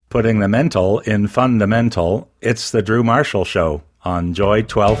Putting the mental in fundamental, it's the Drew Marshall Show on Joy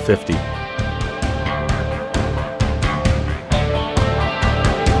 1250.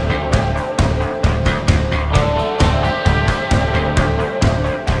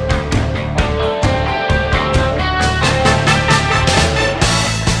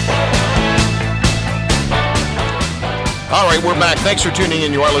 All right, we're back. Thanks for tuning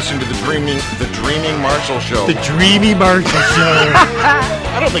in. You are listening to the Dreaming Marshall Show. The Dreamy Marshall Show.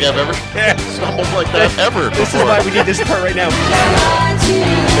 I don't think I've ever stumbled like that ever before. This is why we need this part right now.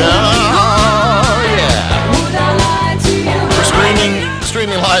 Oh, yeah. We're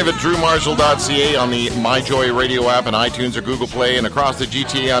streaming live at drewmarshall.ca on the MyJoy Radio app and iTunes or Google Play and across the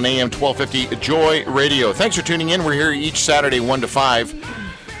GTA on AM 1250 Joy Radio. Thanks for tuning in. We're here each Saturday 1 to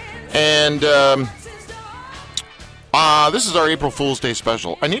 5. And this is our April Fool's Day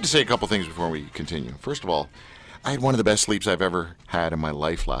special. I need to say a couple things before we continue. First of all, I had one of the best sleeps I've ever had in my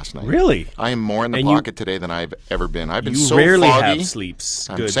life last night. Really? I am more in the pocket today than I've ever been. I've been so rarely foggy. have sleeps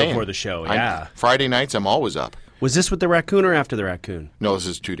good before the show. Yeah. Friday nights, I'm always up. Was this with the raccoon or after the raccoon? No, this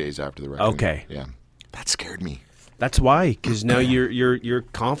is 2 days after the raccoon. Okay. Yeah. That scared me. That's why, because now you're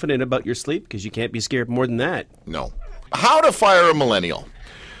confident about your sleep because you can't be scared more than that. No. How to fire a millennial.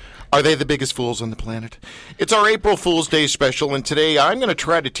 Are they the biggest fools on the planet? It's our April Fool's Day special, and today I'm going to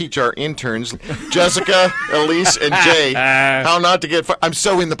try to teach our interns, Jessica, Elyse, and Jay, how not to get fired. I'm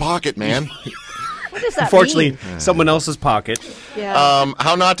so in the pocket, man. What does that Unfortunately, mean? someone else's pocket. Yeah.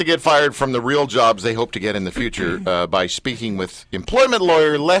 How not to get fired from the real jobs they hope to get in the future by speaking with employment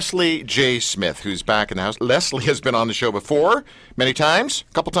lawyer Elyse Jay Smith, who's back in the house. Leslie has been on the show before, many times,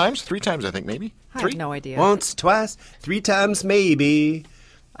 a couple times, 3 times, I think, maybe. I 3? have no idea. Once, twice, 3 times, maybe.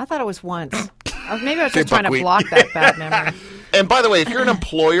 I thought it was once. Maybe I was Okay, just trying to buckwheat. block that bad memory. And by the way, if you're an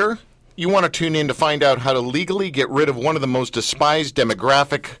employer, you want to tune in to find out how to legally get rid of one of the most despised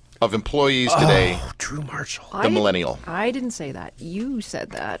demographic of employees today, Drew Marshall. the millennial. I didn't say that. You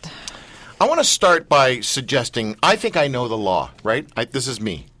said that. I want to start by suggesting, I think I know the law, right? This is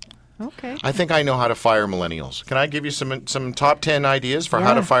me. Okay. I think I know how to fire millennials. Can I give you some top 10 ideas for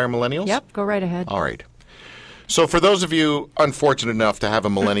how to fire millennials? Yep, go right ahead. All right. So for those of you unfortunate enough to have a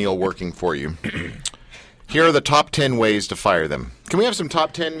millennial working for you, here are the top 10 ways to fire them. Can we have some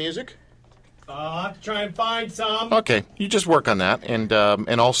top 10 music? I'll have to try and find some. Okay, you just work on that, and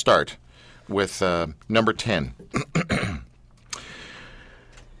I'll start with number 10.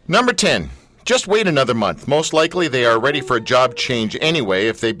 Number 10. Just wait another month. Most likely they are ready for a job change anyway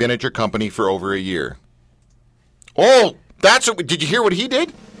if they've been at your company for over a year. Oh, did you hear what he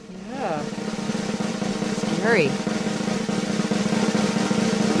did? Yeah. Scary.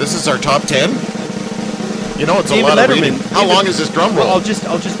 This is our top 10? You know, it's David a lot Letterman. of reading. How long is this drum roll? Well,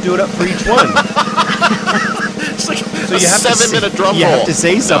 I'll just do it up for each one. It's like So a you have to 7-minute say- drum roll. you have to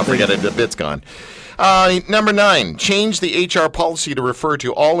say No, something. forget it. The bit's gone. Number 9, change the HR policy to refer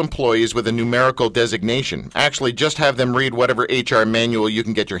to all employees with a numerical designation. Actually, just have them read whatever HR manual you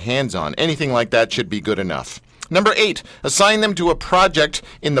can get your hands on. Anything like that should be good enough. Number 8, assign them to a project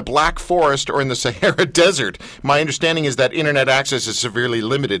in the Black Forest or in the Sahara Desert. My understanding is that internet access is severely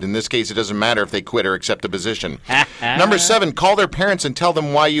limited. In this case, it doesn't matter if they quit or accept a position. Number 7, call their parents and tell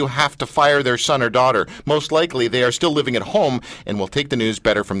them why you have to fire their son or daughter. Most likely, they are still living at home and will take the news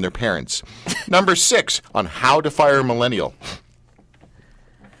better from their parents. Number 6, on how to fire a millennial.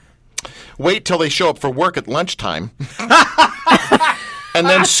 Wait till they show up for work at lunchtime. And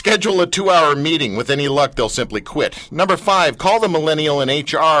then schedule a 2-hour meeting. With any luck, they'll simply quit. Number 5, call the millennial in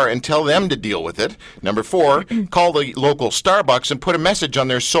HR and tell them to deal with it. Number 4, call the local Starbucks and put a message on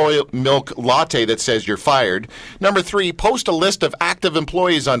their soy milk latte that says you're fired. Number 3, post a list of active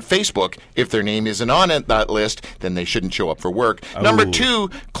employees on Facebook. If their name isn't on that list, then they shouldn't show up for work. Number 2,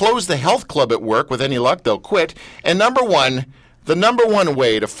 close the health club at work. With any luck, they'll quit. And number 1, the number 1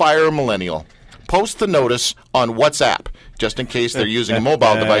 way to fire a millennial, post the notice on WhatsApp, just in case they're using a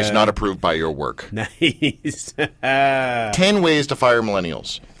mobile device not approved by your work. Nice. 10 ways to fire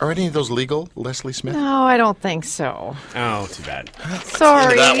millennials. Are any of those legal, Leslie Smith? No, I don't think so. Oh, too bad.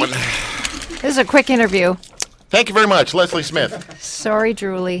 Sorry. That one. This is a quick interview. Thank you very much, Leslie Smith. Sorry,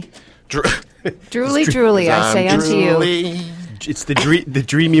 Drewly. Dr- Drewly, I say unto you. Drewly. It's the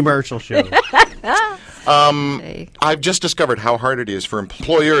Dreamy Marshall Show. I've just discovered how hard it is for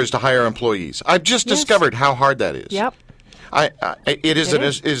employers to hire employees. I've just discovered how hard that is. Yep.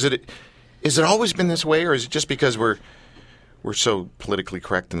 Is it always been this way, or is it just because we're so politically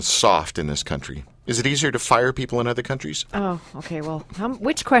correct and soft in this country? Is it easier to fire people in other countries? Oh, okay. Well,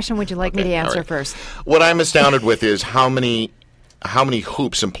 which question would you like me to answer right. first? What I'm astounded with is how many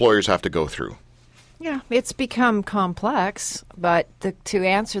hoops employers have to go through. Yeah, it's become complex, but to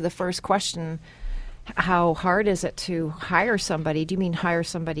answer the first question, how hard is it to hire somebody? Do you mean hire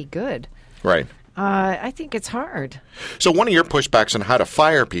somebody good? Right. I think it's hard. So one of your pushbacks on how to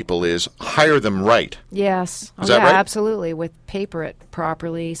fire people is hire them right. Yes. Is that right? Absolutely. Paper it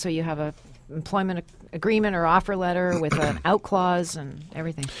properly so you have a employment agreement or offer letter with an out clause and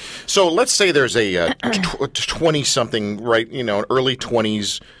everything. So let's say there's a 20-something, right, early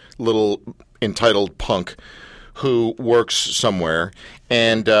 20s little entitled punk who works somewhere,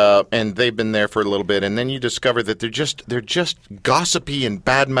 and they've been there for a little bit, and then you discover that they're just gossipy and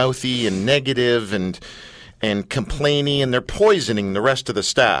badmouthy and negative and complainy, and they're poisoning the rest of the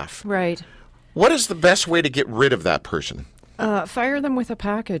staff. Right. What is the best way to get rid of that person? Fire them with a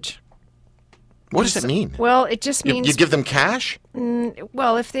package. What does that mean? Well, it just means you give them cash?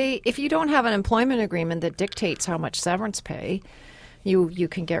 Well, if you don't have an employment agreement that dictates how much severance pay you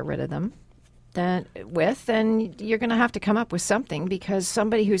can get rid of them, then you're going to have to come up with something, because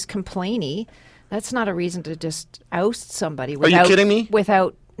somebody who's complainy, that's not a reason to just oust somebody. Are you kidding me?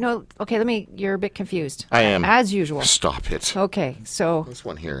 No, okay, you're a bit confused. I am. As usual. Stop it. Okay, so. This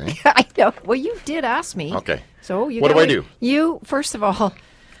one here, eh? I know. Well, you did ask me. Okay. So what do I do? You, first of all,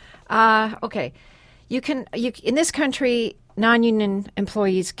 okay, you in this country, non-union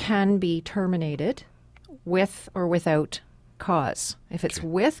employees can be terminated with or without cause. If it's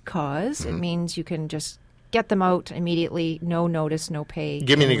with cause, it means you can just get them out immediately, no notice, no pay.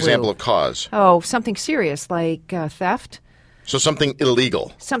 Give me an example of cause. Oh, something serious like theft. So something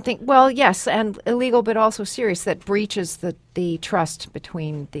illegal. Well, yes, and illegal, but also serious, that breaches the trust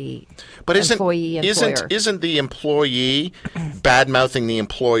between the employee and employer. Isn't the employee bad-mouthing the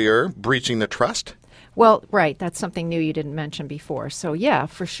employer, breaching the trust? Well, right. That's something new you didn't mention before. So, yeah,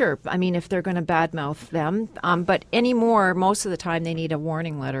 for sure. I mean, if they're going to badmouth them, but anymore, most of the time they need a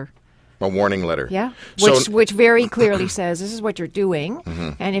warning letter. A warning letter. Yeah, which very clearly says this is what you're doing,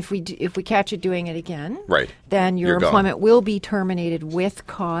 and if we catch you doing it again, right, then your You're employment gone. will be terminated with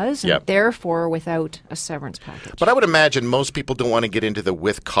cause, and therefore without a severance package. But I would imagine most people don't want to get into the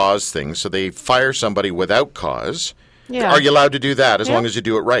with cause thing, so they fire somebody without cause. Yeah. Are you allowed to do that as long as you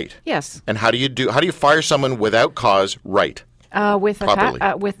do it right? Yes. And how do you fire someone without cause right?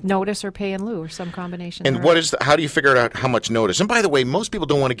 With notice or pay in lieu or some combination. And how do you figure out how much notice? And by the way, most people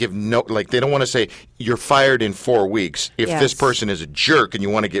don't want to give they don't want to say you're fired in 4 weeks if this person is a jerk and you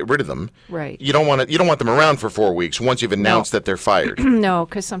want to get rid of them. Right. You don't want them around for 4 weeks once you've announced that they're fired. No,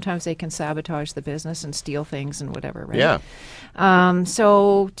 because sometimes they can sabotage the business and steal things and whatever, right? Yeah.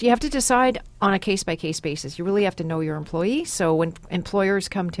 So you have to decide on a case-by-case basis. You really have to know your employee. So when employers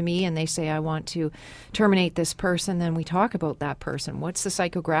come to me and they say, I want to terminate this person, then we talk about that person. What's the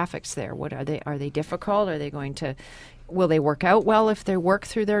psychographics there? What are they? Are they difficult? Will they work out well if they work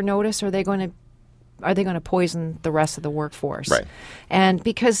through their notice? Or are they going to poison the rest of the workforce? Right. And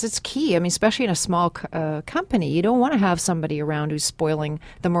because it's key, I mean, especially in a small company, you don't want to have somebody around who's spoiling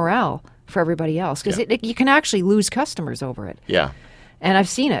the morale for everybody else, because you can actually lose customers over it. Yeah. And I've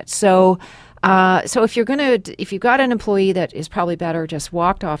seen it. So if you've got an employee that is probably better just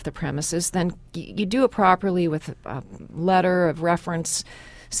walked off the premises, then you do it properly with a letter of reference.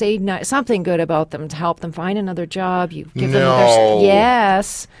 Say something good about them to help them find another job. You give them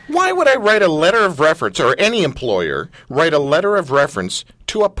yes. Why would I write a letter of reference, or any employer write a letter of reference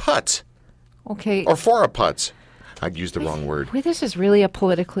to a putz? Okay. Or for a putz? I'd use the wrong word. Well, this is really a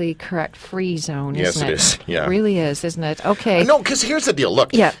politically correct free zone, isn't it? Yes, it is. Yeah. It really is, isn't it? Okay. No, because here's the deal.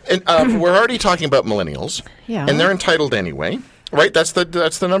 Look, yeah. And, we're already talking about millennials, and they're entitled anyway. Right, that's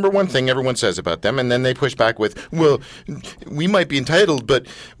the number one thing everyone says about them, and then they push back with, "Well, we might be entitled, but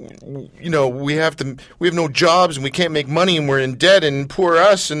we have no jobs, and we can't make money, and we're in debt, and poor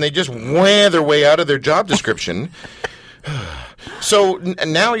us," and they just wah their way out of their job description. So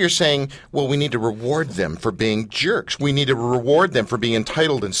now you're saying, well, we need to reward them for being jerks. We need to reward them for being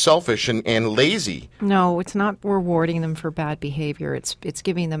entitled and selfish and lazy. No, it's not rewarding them for bad behavior. It's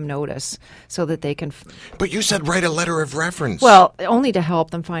giving them notice so that they can. But you said write a letter of reference. Well, only to help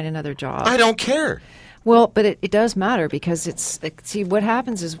them find another job. I don't care. Well, but it does matter, because see, what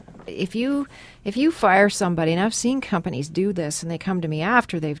happens is if you fire somebody, and I've seen companies do this, and they come to me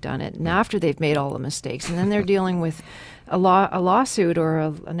after they've done it and after they've made all the mistakes, and then they're dealing with a lawsuit or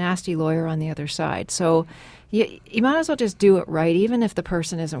a nasty lawyer on the other side. So you might as well just do it right, even if the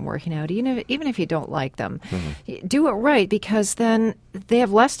person isn't working out, even if you don't like them. Mm-hmm. Do it right, because then they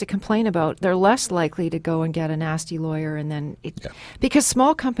have less to complain about. They're less likely to go and get a nasty lawyer, and then because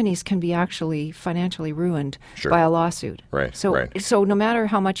small companies can be actually financially ruined by a lawsuit. Right. So no matter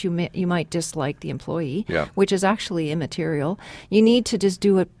how much you might dislike the employee, which is actually immaterial, you need to just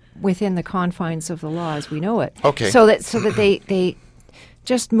do it within the confines of the law as we know it. Okay. So that they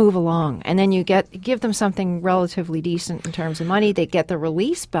just move along, and then you give them something relatively decent in terms of money. They get the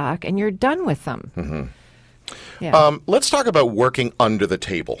release back, and you're done with them. Mm-hmm. Yeah. Let's talk about working under the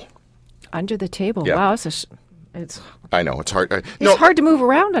table. Under the table. Yeah. Wow, I know it's hard. it's hard to move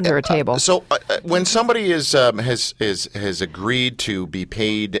around under a table. So when somebody has agreed to be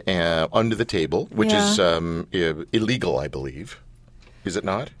paid under the table, which is illegal, I believe, is it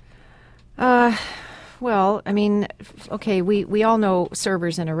not? Well, I mean, okay, we all know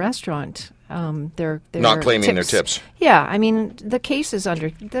servers in a restaurant. They're Not claiming their tips. Yeah, I mean,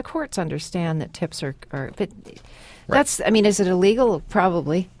 the courts understand that tips are but that's, I mean, is it illegal?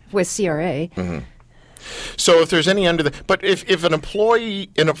 Probably with CRA. Mm-hmm. So if there's any but if an employee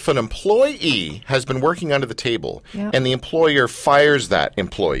has been working under the table and the employer fires that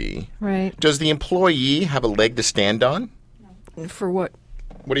employee, right? Does the employee have a leg to stand on? For what?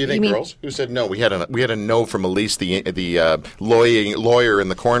 What do you think, girls? Who said no? We had a no from Elyse, the lawyer in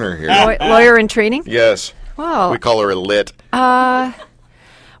the corner here. Lawyer in training? Yes. Well, we call her a lit.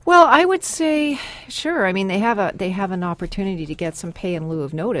 Well, I would say sure. I mean, they have an opportunity to get some pay in lieu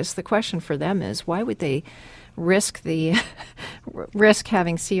of notice. The question for them is, why would they risk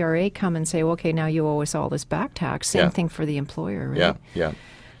having CRA come and say, well, okay, now you owe us all this back tax? Same thing for the employer, right? Yeah.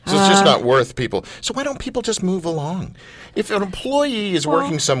 So it's just not worth people. So why don't people just move along? If an employee is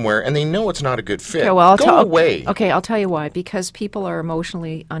working somewhere and they know it's not a good fit, go away. Okay, I'll tell you why. Because people are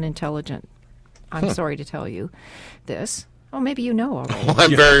emotionally unintelligent. I'm sorry to tell you this. Oh, maybe you know already. Well,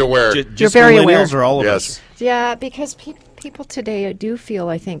 I'm very aware. You're very millennials aware. Or all of us? Yeah, because people today do feel,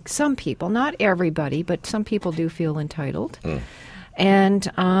 I think, some people, not everybody, but some people do feel entitled.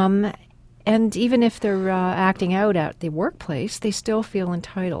 And even if they're acting out at the workplace, they still feel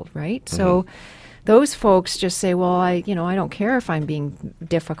entitled, right? Mm-hmm. So those folks just say, well, I don't care if I'm being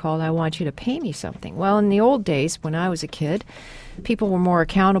difficult. I want you to pay me something. Well, in the old days, when I was a kid, people were more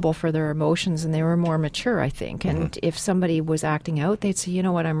accountable for their emotions and they were more mature, I think. And if somebody was acting out, they'd say, you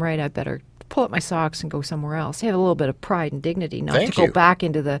know what, I'm right, I better pull up my socks and go somewhere else. They have a little bit of pride and dignity, not to go back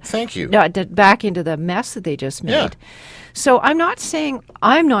into the back into the mess that they just made. Yeah. So I'm not saying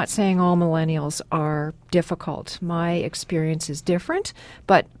all millennials are difficult. My experience is different,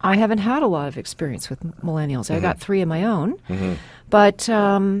 but I haven't had a lot of experience with millennials. I got 3 of my own. But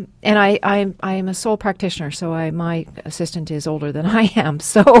and I am a sole practitioner, so my assistant is older than I am.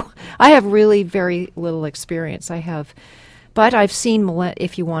 So I have really very little experience. But I've seen,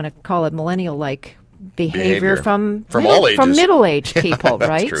 if you want to call it millennial-like behavior from all ages. From middle-aged people, That's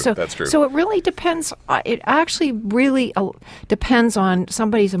right? true. So that's true. So it really depends. It actually really depends on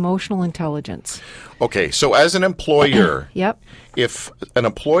somebody's emotional intelligence. Okay, so as an employer, Yep. If an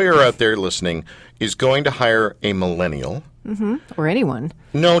employer out there listening is going to hire a millennial, or anyone,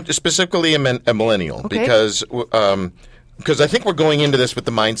 no, specifically a millennial, because I think we're going into this with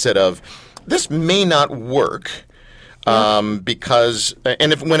the mindset of this may not work. Because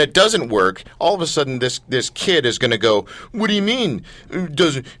when it doesn't work, all of a sudden this kid is going to go, what do you mean? I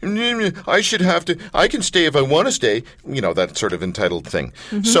can stay if I want to stay, that sort of entitled thing.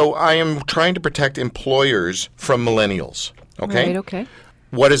 So I am trying to protect employers from millennials. Okay. Right, okay.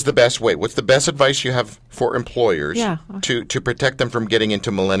 What is the best way? What's the best advice you have for employers to protect them from getting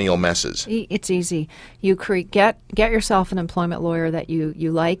into millennial messes? It's easy. You get yourself an employment lawyer that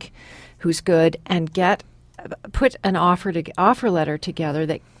you like, who's good, and put an offer letter together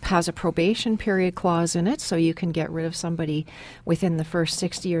that has a probation period clause in it, so you can get rid of somebody within the first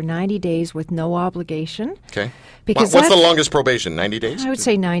 60 or 90 days with no obligation. Okay. Because what's the longest probation? 90 days? I would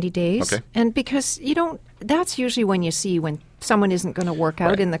say 90 days. Okay. And because that's usually when you see when someone isn't going to work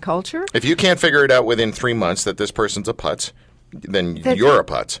out in the culture. If you can't figure it out within 3 months that this person's a putz, then you're a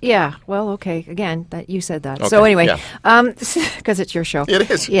putz. Yeah. Well, okay. Again, that you said that. Okay, So anyway, because it's your show.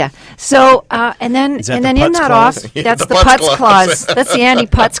 It is. Yeah. So and then in that clause? that's the Putz putz clause. That's the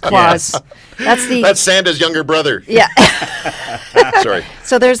anti-putz clause. That's Santa's younger brother. Yeah. Sorry.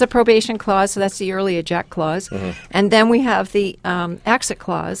 So there's the probation clause. So that's the early eject clause, and then we have the exit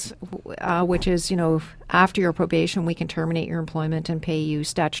clause, which is after your probation, we can terminate your employment and pay you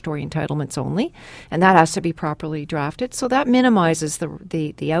statutory entitlements only, and that has to be properly drafted. So that minimizes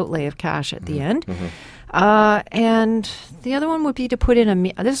the outlay of cash at the end. And the other one would be to put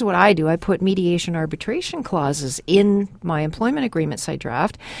in this is what I do. I put mediation arbitration clauses in my employment agreements I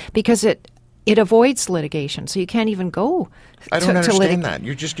draft because it avoids litigation. So you can't even go I don't understand that.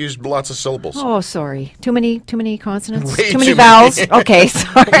 You just used lots of syllables. Oh, sorry. Too many consonants? Way too many too vowels? many. Okay,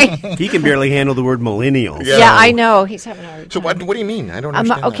 sorry. He can barely handle the word millennial. Yeah, I know. He's having a hard So time. what do you mean? I don't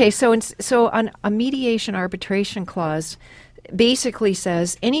understand okay, that. so on a mediation arbitration clause basically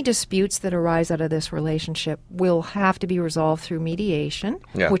says any disputes that arise out of this relationship will have to be resolved through mediation,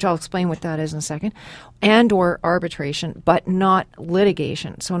 which I'll explain what that is in a second, and or arbitration, but not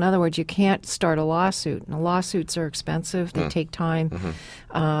litigation. So in other words, you can't start a lawsuit. And lawsuits are expensive. They take time.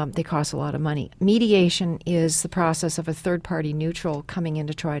 They cost a lot of money. Mediation is the process of a third-party neutral coming in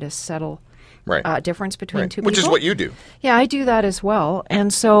to try to settle difference between two people. Which is what you do. Yeah, I do that as well.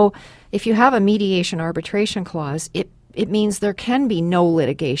 And so if you have a mediation arbitration clause, it means there can be no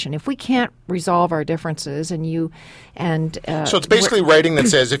litigation. If we can't resolve our differences so it's basically writing that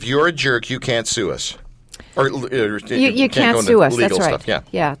says if you're a jerk, you can't sue us. Or you can't sue us. That's right. Stuff.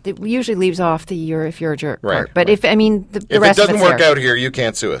 Yeah. It usually leaves off the if you're a jerk part. But if the rest it doesn't work there. out here, you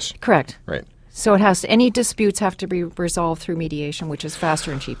can't sue us. Correct. Right. So any disputes have to be resolved through mediation, which is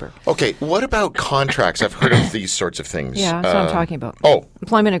faster and cheaper. Okay, what about contracts? I've heard of these sorts of things. Yeah, that's what I'm talking about. Oh.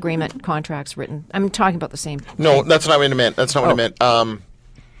 Employment agreement, contracts written. I'm talking about the same thing. No, that's not what I meant. That's not what I meant.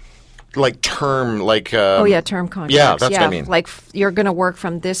 Like term, like... term contracts. Yeah, that's what I mean. Like you're going to work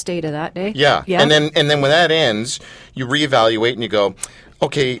from this day to that day? Yeah. And then when that ends, you reevaluate and you go,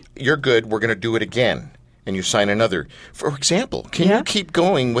 okay, you're good, we're going to do it again. And you sign another. For example, can you keep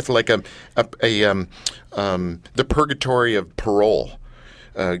going with like the purgatory of parole?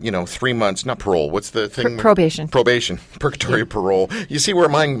 3 months, not parole. What's the thing? Probation. Probation. Purgatory of parole. You see where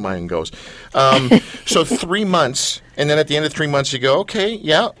my mind goes. So 3 months, and then at the end of 3 months you go, okay,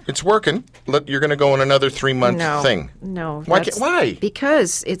 yeah, it's working. You're going to go on another 3-month thing. No. Why?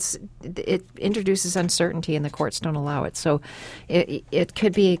 Because it introduces uncertainty and the courts don't allow it. So it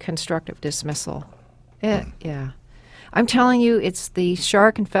could be a constructive dismissal. Yeah. I'm telling you, it's the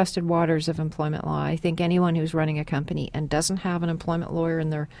shark-infested waters of employment law. I think anyone who's running a company and doesn't have an employment lawyer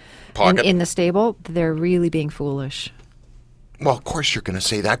in their pocket in the stable, they're really being foolish. Well, of course you're going to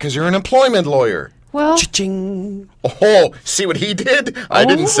say that because you're an employment lawyer. Well, Cha-ching. Oh, see what he did? I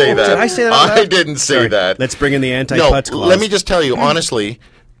didn't say that. Did I say that? I didn't say that. Let's bring in the anti-putz clause. Let me just tell you, honestly,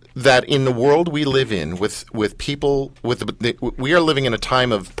 that in the world we live in, with people, we are living in a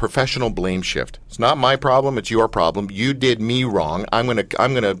time of professional blame shift. It's not my problem; it's your problem. You did me wrong. I'm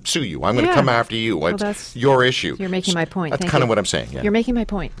gonna sue you. I'm gonna come after you. Well, it's that's your issue. You're making my point. That's kind of what I'm saying. Yeah. You're making my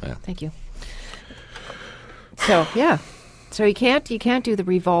point. Yeah. Thank you. So you can't do the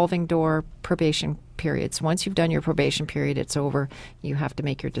revolving door probation periods. Once you've done your probation period, it's over. You have to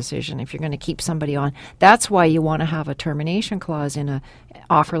make your decision if you're going to keep somebody on. That's why you want to have a termination clause in a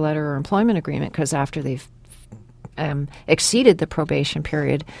offer letter or employment agreement, because after they've exceeded the probation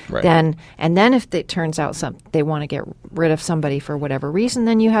period, then if it turns out they want to get rid of somebody for whatever reason,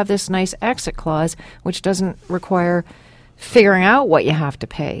 then you have this nice exit clause, which doesn't require figuring out what you have to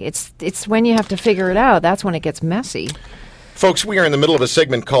pay. It's when you have to figure it out, that's when it gets messy. Folks, we are in the middle of a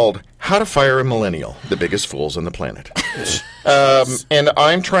segment called How to Fire a Millennial, the Biggest Fools on the Planet. And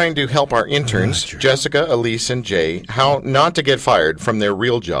I'm trying to help our interns, Jessica, Elyse, and Jay, how not to get fired from their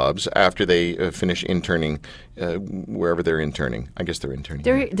real jobs after they finish interning wherever they're interning. I guess they're interning.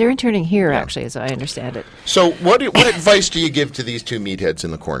 They're interning here, actually, as I understand it. So what advice do you give to these two meatheads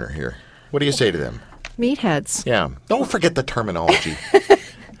in the corner here? What do you say to them? Meatheads. Yeah. Don't forget the terminology.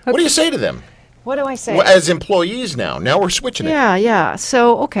 What do you say to them? What do I say? Well, as employees now we're switching it. Yeah.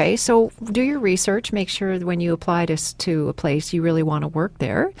 So do your research. Make sure that when you apply to a place, you really want to work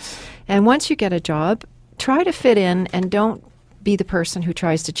there. And once you get a job, try to fit in and don't be the person who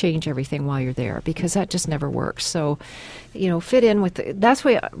tries to change everything while you're there, because that just never works. So, fit in with that's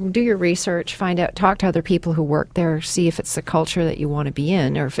why do your research, find out, talk to other people who work there, see if it's the culture that you want to be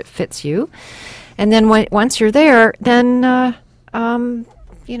in or if it fits you. And then once you're there, then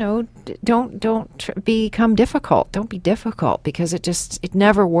don't become difficult. Don't be difficult, because it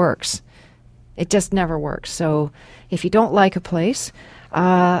never works. It just never works. So if you don't like a place,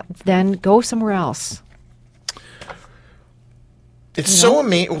 then go somewhere else. It's so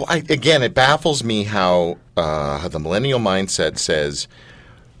amazing. Again, it baffles me how the millennial mindset says,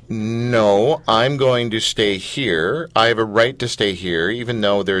 no, I'm going to stay here. I have a right to stay here, even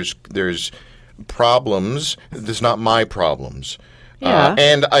though there's problems. There's not my problems. Yeah.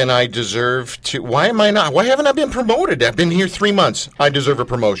 And I deserve to. Why am I not? Why haven't I been promoted? I've been here 3 months. I deserve a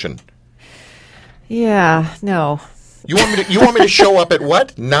promotion. Yeah. No. You want me to show up at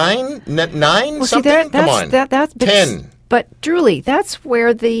what? 9? 9? Well, something? See, Come on. That's 10. But Julie, that's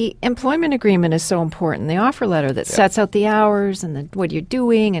where the employment agreement is so important. The offer letter that sets out the hours and what you're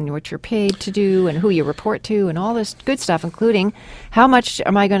doing and what you're paid to do and who you report to and all this good stuff, including how much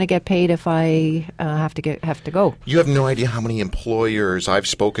am I going to get paid if I have to go. You have no idea how many employers I've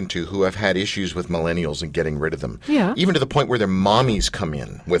spoken to who have had issues with millennials and getting rid of them. Yeah. Even to the point where their mommies come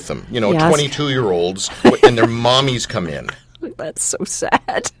in with them. 22-year-olds and their mommies come in. That's so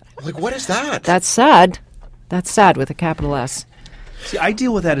sad. Like, what is that? That's sad. That's sad with a capital S. See, I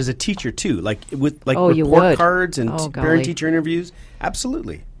deal with that as a teacher too, like with you report would. cards and Oh, golly. parent-teacher interviews.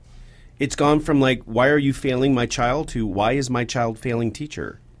 Absolutely, it's gone from like, "Why are you failing my child?" to "Why is my child failing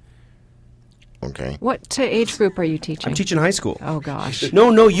teacher?" Okay. What age group are you teaching? I'm teaching high school. Oh gosh.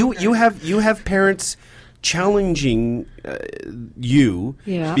 No, you have parents challenging you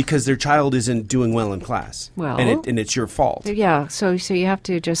Yeah. because their child isn't doing well in class. Well- and it's your fault. Yeah, so you have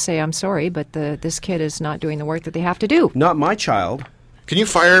to just say, I'm sorry, but this kid is not doing the work that they have to do. Not my child. Can you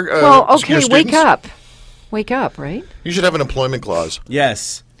fire Well, okay, your wake students? up. Wake up, right? You should have an employment clause.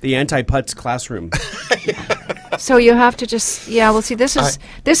 Yes, the anti-putz classroom. So you have to just well, see, this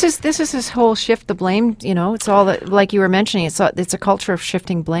is this whole shift the blame. It's all that, like you were mentioning. It's a culture of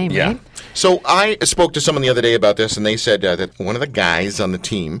shifting blame, Yeah. right? So I spoke to someone the other day about this, and they said that one of the guys on the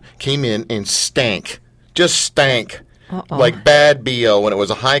team came in and stank. Just stank. Like bad BO, when it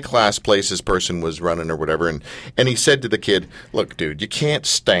was a high-class place this person was running or whatever. And he said to the kid, look, dude, you can't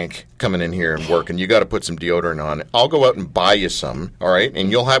stank coming in here and working. You got to put some deodorant on. I'll go out and buy you some, all right? And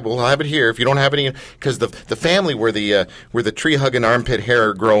we'll have it here. If you don't have any, because the family were the tree-hugging,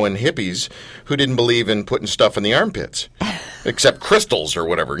 armpit-hair-growing hippies who didn't believe in putting stuff in the armpits, except crystals or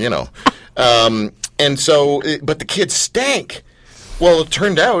whatever, And so, but the kid stank. Well, it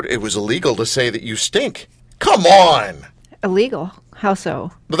turned out it was illegal to say that you stink. Come on. Illegal. How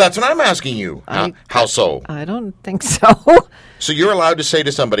so? But that's what I'm asking you. How so? I don't think so. So you're allowed to say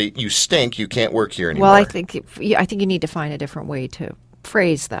to somebody, you stink, you can't work here anymore. Well, I think you need to find a different way to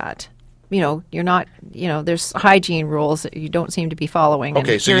phrase that. You're not. There's hygiene rules that you don't seem to be following.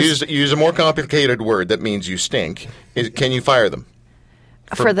 Okay, so use a more complicated word that means you stink. Can you fire them?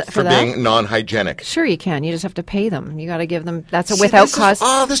 For that? being non-hygienic. Sure, you can. You just have to pay them. You got to give them. That's without cause.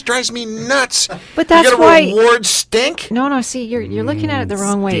 This drives me nuts. But that's you gotta why reward stink. No. See, you're looking at it the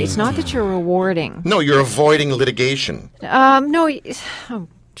wrong way. It's not that you're rewarding. No, you're avoiding litigation. No.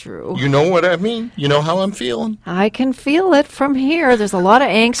 True. You know what I mean? You know how I'm feeling? I can feel it from here. There's a lot of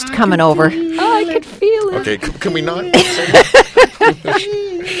angst coming over. I can feel it. Okay, can we not?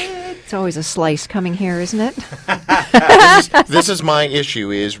 It's always a slice coming here, isn't it? This is my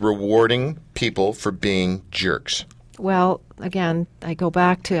issue, is rewarding people for being jerks. Well, again, I go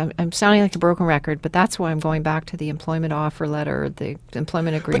back to, I'm sounding like a broken record, but that's why I'm going back to the employment offer letter, the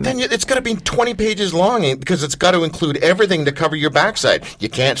employment agreement. But then it's got to be 20 pages long because it's got to include everything to cover your backside. You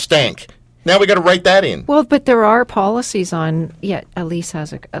can't stank. Now we got to write that in. Well, but there are policies on, Elyse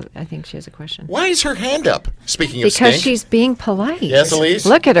has I think she has a question. Why is her hand up, speaking of Because stink? she's being polite. Yes, Elyse?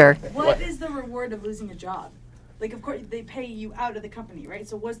 Look at her. What is the reward of losing a job? Like, of course, they pay you out of the company, right?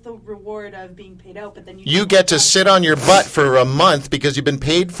 So what's the reward of being paid out, but then You get to sit on your butt for a month because you've been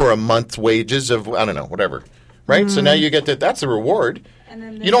paid for a month's wages of, I don't know, whatever. Right? So now you get to, that's a reward. And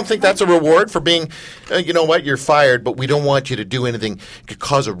then You don't think that's a reward for being, you know what, you're fired, but we don't want you to do anything to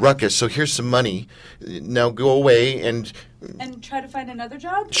cause a ruckus, so here's some money. Now go away and try to find another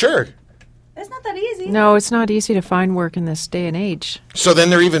job? sure. It's not that easy. No, it's not easy to find work in this day and age. So then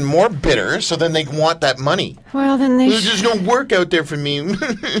they're even more bitter, so then they want that money. Well, then There's just no work out there for me.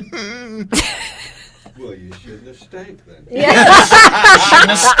 Well, you shouldn't have stank then. Shouldn't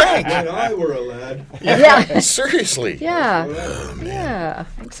have stank. When I were a lad. Yeah. Seriously. Yeah. Yeah.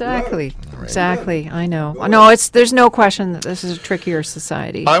 Exactly. Exactly. I know. No, there's no question that this is a trickier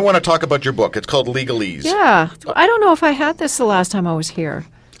society. I want to talk about your book. It's called Legalese. Yeah. I don't know if I had this the last time I was here.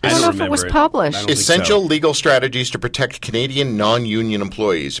 I don't know if it was published. I don't think Essential so. legal strategies to protect Canadian non-union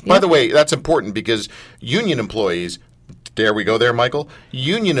employees. By the way, that's important because union employees, there we go there, Michael,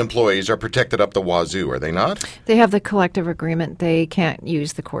 union employees are protected up the wazoo, are they not? They have the collective agreement. They can't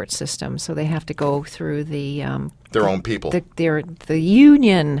use the court system, so they have to go through the Their own people. the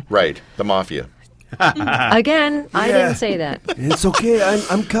union. Right, the mafia. Again, I didn't say that. It's okay.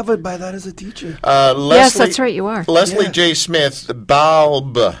 I'm covered by that as a teacher. Leslie, Yes, that's right, you are. Leslie J. Smith,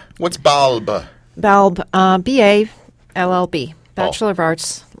 Balb. What's Balb? Balb, B.A., LLB, Bachelor of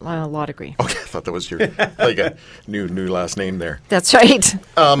Arts, Law degree. Okay, I thought that was your like a new last name there. That's right.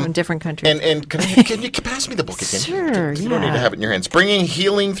 In different countries. And can you pass me the book again? Sure, You don't need to have it in your hands. Bringing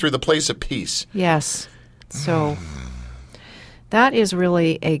healing through the place of peace. Yes. So that is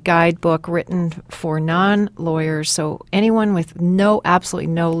really a guidebook written for non-lawyers, so anyone with absolutely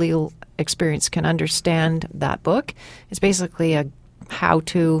no legal experience can understand that book. It's basically a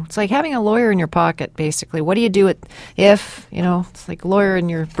how-to. It's like having a lawyer in your pocket, basically. What do you do it's like a lawyer in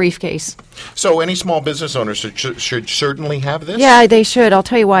your briefcase. So any small business owners should certainly have this? Yeah, they should. I'll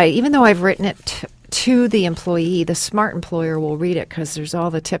tell you why. Even though I've written it to the employee. The smart employer will read it because there's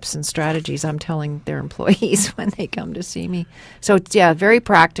all the tips and strategies I'm telling their employees when they come to see me. So, yeah, very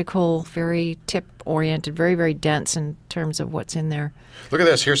practical, very tip-oriented, very, very dense in terms of what's in there. Look at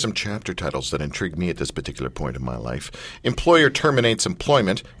this. Here's some chapter titles that intrigue me at this particular point in my life. Employer terminates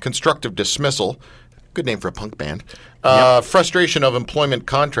employment, constructive dismissal, good name for a punk band, frustration of employment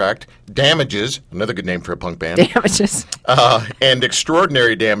contract, damages, another good name for a punk band, Damages. and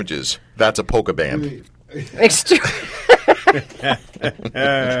extraordinary damages. That's a polka band.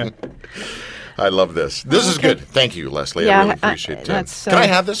 I love this. This is good. Thank you, Leslie. I really appreciate it. Can I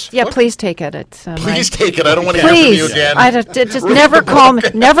have this? Yeah, book? please take it. It's, Please take it. I don't want to hear from you again. Just never call me.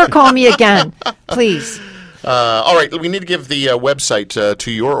 Never call me again, please. All right, we need to give the website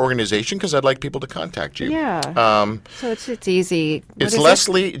to your organization because I'd like people to contact you. Yeah. So it's easy. It's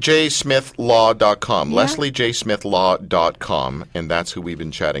LeslieJSmithLaw.com. Yeah. LeslieJSmithLaw.com, and that's who we've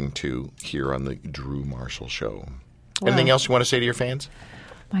been chatting to here on the Drew Marshall Show. Anything else you want to say to your fans?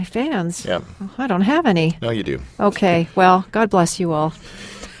 My fans? Yeah. Oh, I don't have any. No, you do. Okay. Well, God bless you all.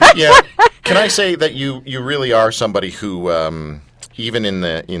 Yeah. Can I say that you really are somebody who, even in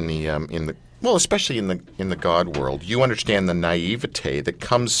the well, especially in the God world, you understand the naivete that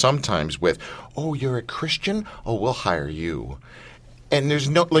comes sometimes with, oh, you're a Christian? Oh, we'll hire you. And there's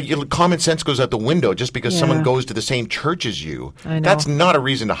no, common sense goes out the window just because someone goes to the same church as you. I know. That's not a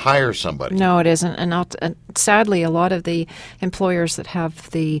reason to hire somebody. No, it isn't. And sadly, a lot of the employers that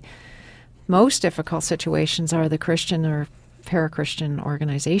have the most difficult situations are the Christian or para-Christian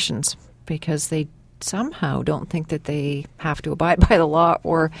organizations because they somehow don't think that they have to abide by the law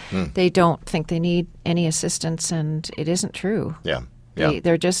or they don't think they need any assistance, and it isn't true. Yeah.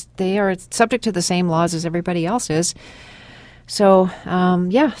 They are subject to the same laws as everybody else is. So,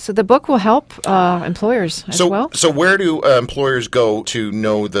 so the book will help employers as well. So where do employers go to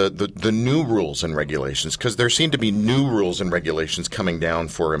know the new rules and regulations? Because there seem to be new rules and regulations coming down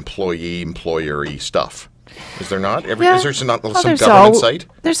for employer-y stuff. Is there not? Is there some government site?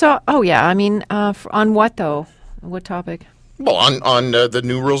 I mean, on what, though? What topic? Well, on the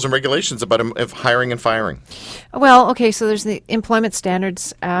new rules and regulations about of hiring and firing. Well, okay, so there's the Employment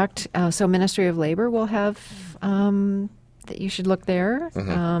Standards Act. So Ministry of Labor will have that you should look there.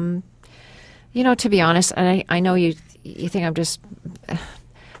 Mm-hmm. To be honest, and I know you think I'm just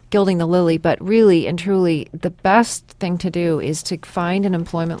gilding the lily, but really and truly, the best thing to do is to find an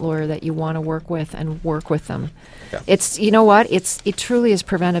employment lawyer that you want to work with and work with them. Yeah. It's, you know what? It truly is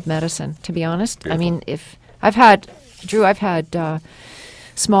preventive medicine, to be honest. Beautiful. I mean, I've had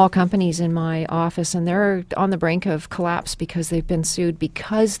small companies in my office, and they're on the brink of collapse because they've been sued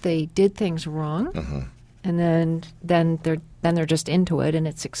because they did things wrong. Mm-hmm. And then they're just into it, and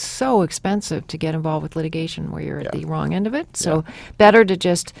it's so expensive to get involved with litigation where you're at the wrong end of it. So better to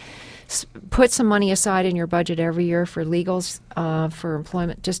just put some money aside in your budget every year for legals, for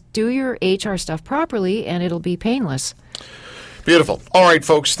employment. Just do your HR stuff properly, and it'll be painless. Beautiful. All right,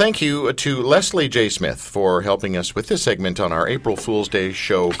 folks. Thank you to Leslie J. Smith for helping us with this segment on our April Fool's Day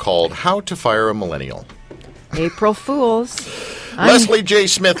show called How to Fire a Millennial. April Fools.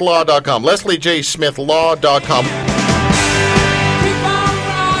 LeslieJSmithLaw.com. LeslieJSmithLaw.com.